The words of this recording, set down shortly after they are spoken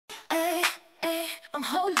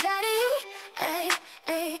come home, daddy. Ay,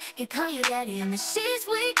 ay, you call your daddy in the sheets.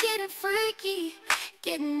 We getting freaky,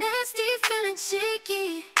 getting nasty, feeling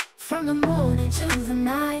cheeky. From the morning to the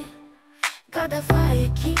night, got that fire,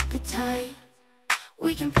 keep it tight.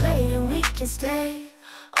 We can play and we can stay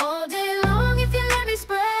all day long if you let me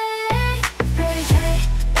spray. Hey, hey,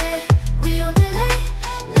 hey, we don't delay.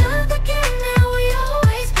 Love the game that we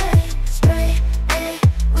always play. Spray, hey,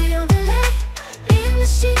 we don't delay. In the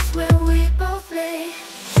sheets where we both lay.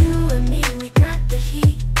 You and me, we got the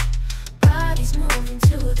heat. Bodies moving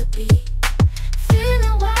to the beat.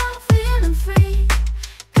 Feeling wild, feeling free.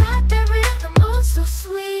 Got that rhythm, oh so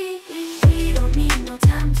sweet. We don't need no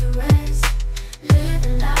time to rest.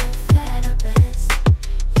 Living life at our best.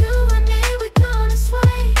 You and me, we gonna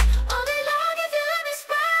sway all day long if you let me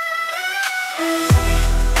spray. Hey,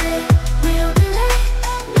 hey, we don't delay.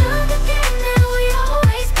 Love the game that we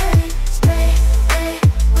always play. Spray, hey,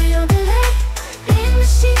 we don't delay. In the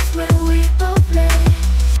sheets where we both lay.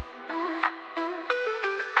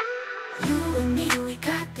 You and me, we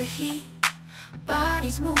got the heat.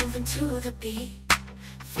 Bodies moving to the beat.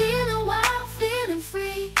 Feeling wild, feeling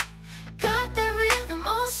free. Got that rhythm,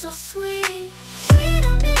 oh so sweet. We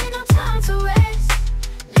don't need no time to rest.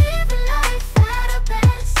 Living life at our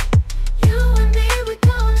best. You and me, we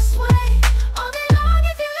gonna sway all day long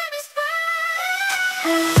if you let me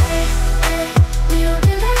spray.